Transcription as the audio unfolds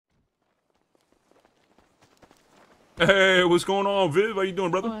Hey, what's going on, Viv? How you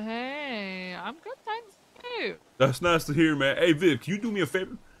doing, brother? Oh, hey, I'm good, thanks. You? That's nice to hear, man. Hey, Viv, can you do me a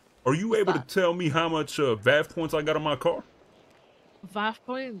favor? Are you What's able to that? tell me how much VAF points I got on my car? VAF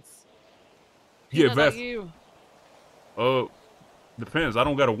points. Yeah, Peanut, not VAF. you. Uh, depends. I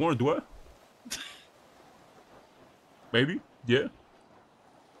don't got a warrant, do I? Maybe. Yeah.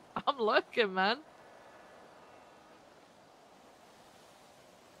 I'm looking, man.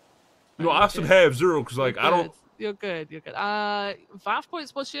 You No, know, you're I should good. have zero because, You're like, I don't. good. You're good. You're good. VAF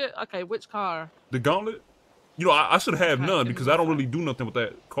points. What's your? Okay, which car? The gauntlet. You know, I should have Okay, none give me because I one don't sec. really do nothing with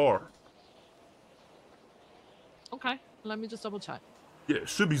that car. Okay, let me just double check. Yeah, it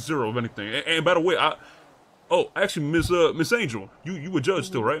should be zero if anything. And by the way, actually, Miss Angel, you a judge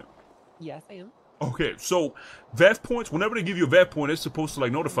still, Mm-hmm. right? Yes, I am. Okay, so VAF points. Whenever they give you a VAF point, it's supposed to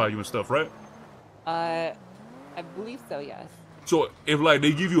like notify Mm-hmm. you and stuff, right? I believe so, yes. So if like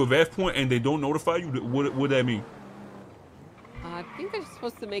they give you a VAF point and they don't notify you, what would that mean? I think they're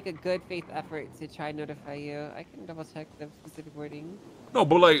supposed to make a good faith effort to try and notify you. I can double check the specific wording. No,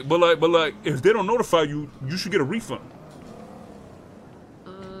 but like, if they don't notify you, you should get a refund.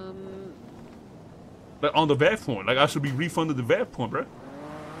 Um, Like on the VAF point, like I should be refunded the VAF point, right?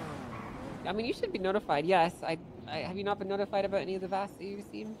 I mean, you should be notified. Yes, I have you not been notified about any of the VAS that you've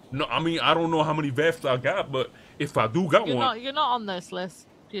seen? No, I mean I don't know how many VAFs I got, but if I do got You're one, not. You're not on this list.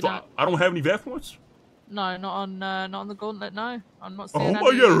 You're so not. I don't have any VAF points. No, not on the gauntlet. No, I'm not Oh seeing my god,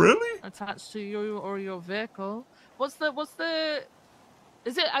 any really? attached to you or your vehicle. What's the? Was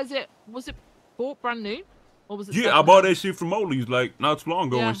it bought brand new, or was it Yeah, I second bought hand? that shit from Molly's like not too long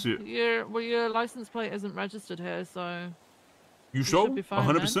ago Yeah, and shit. your license plate isn't registered here, so You you should sure? be fine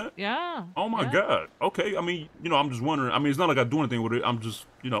then. 100%? Yeah, Oh my yeah. god. Okay, I mean, you know, I'm just wondering. I mean, it's not like I do anything with it. I'm just,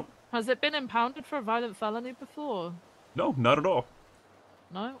 you know, Has it been impounded for a violent felony before? no, not at all.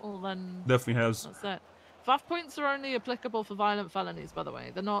 No? Well then, Definitely has. that's it. VAF points are only applicable for violent felonies, by the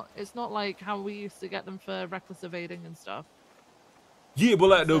way. They're not. It's not like how we used to get them for reckless evading and stuff. Yeah, but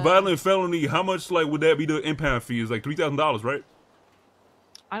like It's the violent felony, how much like would that be the impound fee? Is like $3,000, right?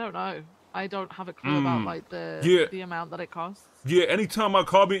 I don't know. I don't have a clue about like Yeah, the amount that it costs. yeah. Anytime my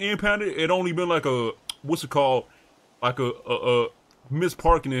car been impounded, it only been like a what's it called, like a missed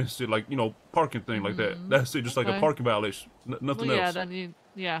parking and shit, like you know parking thing like that. That's it, just like a Okay. parking violation, Well, nothing yeah. else. Then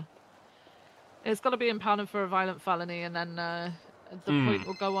yeah. It's got to be impounded for a violent felony, and then the point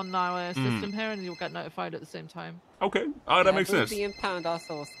will go on our system here, and you'll get notified at the same time. Okay, all right, that Yeah, I makes believe sense. the impound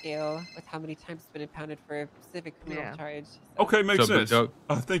also will scale with how many times it's been impounded for a specific criminal Yeah. charge. So. Okay, makes What's up, big sense.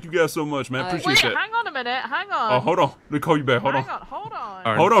 dog? Thank you guys so much, man. Appreciate Wait, that. hang on a minute. Hang on. Oh, hold on. Let me call you back. Hold on. Hold on.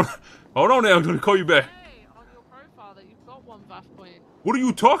 Alright. Hold on. Hold on now. I'm gonna call you back. Hey, on your profile that you've got one VAF point. What are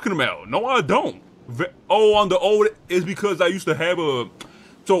you talking about? No, I don't. Oh, on the old is because I used to have a.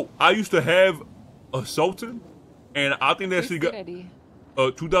 So I used to have a Sultan, and I think that Please shit get got Eddie.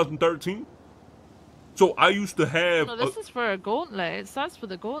 2013. So I used to have. No, this is for a gauntlet. It says for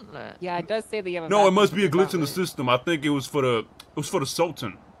the gauntlet. Yeah, it does say that you have a No, it VAS must be a for glitch in the gauntlet. system. I think it was for the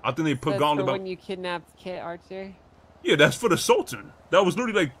Sultan. I think they put That's Gauntlet. for when you kidnapped Kit Archer. Yeah, that's for the Sultan. That was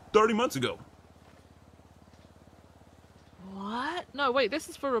literally like 30 months ago. What? No, wait. This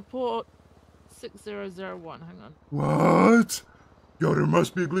is for report 6001. Hang on. What? Yo, there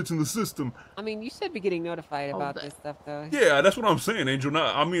must be a glitch in the system. I mean, you should be getting notified about Hold it. this stuff, though. Yeah, that's what I'm saying, Angel.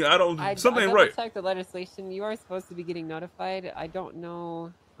 Now, I mean, I don't. I Something ain't double right. checked the legislation. You are supposed to be getting notified. I don't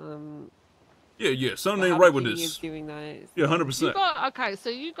know. Yeah. Something ain't how right the with PD this. is doing that. Yeah, You 100%. got okay. So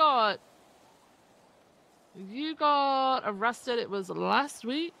you got arrested. It was last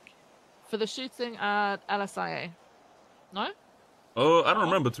week for the shooting at LSIA. No? I don't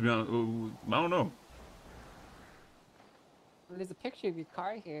remember, to be honest. I don't know. There's a picture of your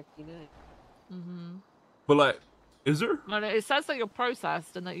car here, Peanut. But like, is there? No, no, it says that you're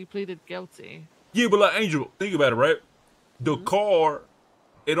processed and that you pleaded guilty. Yeah, but like, Angel, think about it, right? The car,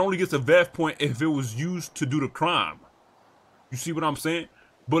 it only gets a VAF point if it was used to do the crime. You see what I'm saying?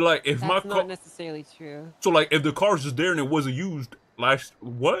 But like, if my That's car, not necessarily true. so like, if the car's just there and it wasn't used, like,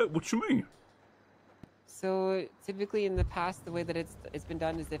 what? What you mean? So typically in the past, the way that it's been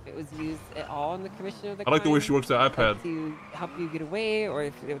done is if it was used at all in the commission of the I like the way crime, she works the iPad. like to help you get away, or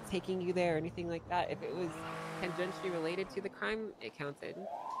if it was taking you there or anything like that. If it was tangentially related to the crime, it counted.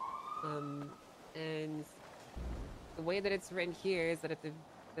 And the way that it's written here is that if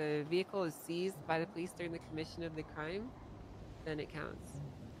the vehicle is seized by the police during the commission of the crime, then it counts.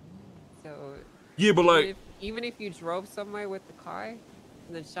 So Yeah, but like, even if you drove somewhere with the car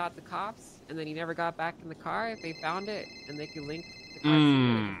and then shot the cops and then you never got back in the car, if they found it and they could link the car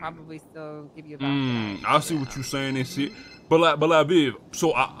they could probably still give you a VAF for that. I see what you're saying and shit. But like, Viv,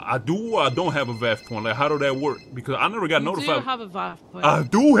 so I do or I don't have a VAF point? Like, how does that work? Because I never got notified. You do have a VAF point. I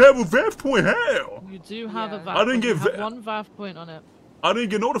do have a VAF point. How? You do have a VAF. I didn't get one VAF point on it. I didn't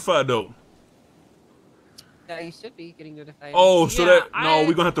get notified though. Yeah, you should be getting notified. Oh, so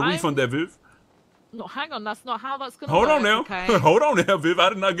we're gonna have to refund that, Viv. No, hang on. That's not how that's gonna Hold work. on now. Okay? Hold on now, Viv. I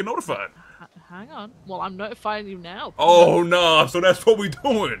did not get notified. Hang on. Well, I'm notifying you now. Oh no. So that's what we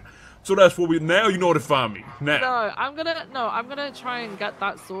doing. So that's what we now. You notify me now. No, I'm gonna try and get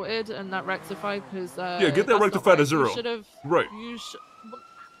that sorted and that rectified because get that rectified to 0. Right.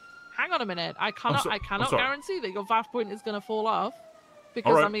 Hang on a minute. I cannot guarantee that your VAF point is gonna fall off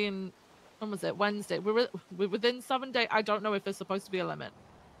because right. I mean, when was it? Wednesday. We're within 7 days. I don't know if there's supposed to be a limit.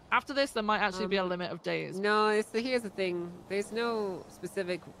 After this, there might actually be a limit of days. No, so here's the thing. There's no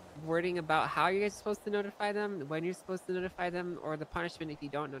specific wording about how you're supposed to notify them, when you're supposed to notify them, or the punishment if you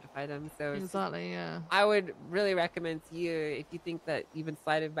don't notify them. So exactly, yeah. I would really recommend to you, if you think that you've been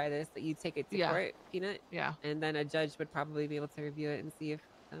slighted by this, that you take it to court, Peanut. Yeah. And then a judge would probably be able to review it and see if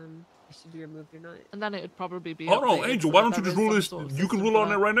it should be removed or not. And then it would probably be. Hold on, Angel. Why don't you just rule this? You can rule on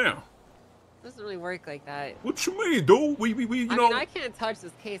that right now. It doesn't really work like that. What you mean, dude? We you know. I mean, I can't touch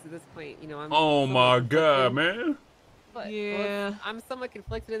this case at this point. You know, I'm. Oh my God, man. But, yeah. well, I'm somewhat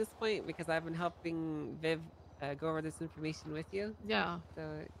conflicted at this point because I've been helping Viv go over this information with you. Yeah. So.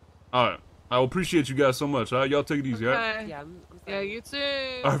 All right. I appreciate you guys so much. All right, y'all take it easy. Okay. All right? Yeah, I'm sorry. Yeah, you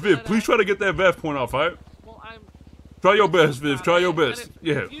too. All right, Viv, please try to get that VAF point off, all right? Well, try your best, Viv. Try your best.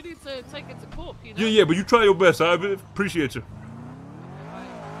 Yeah. You need to take it to court, you know? Yeah, but you try your best, all right, Viv? Appreciate you.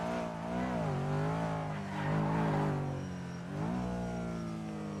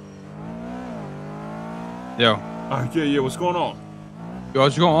 Yo. Yeah, what's going on? Yo, I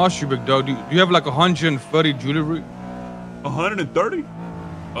was gonna ask you, big dog. Do you have like 130 jewelry? 130?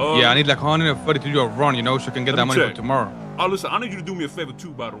 Yeah, I need like 130 to do a run, you know, so I can get that money for tomorrow. Oh, listen, I need you to do me a favor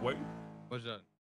too, by the way. What's that?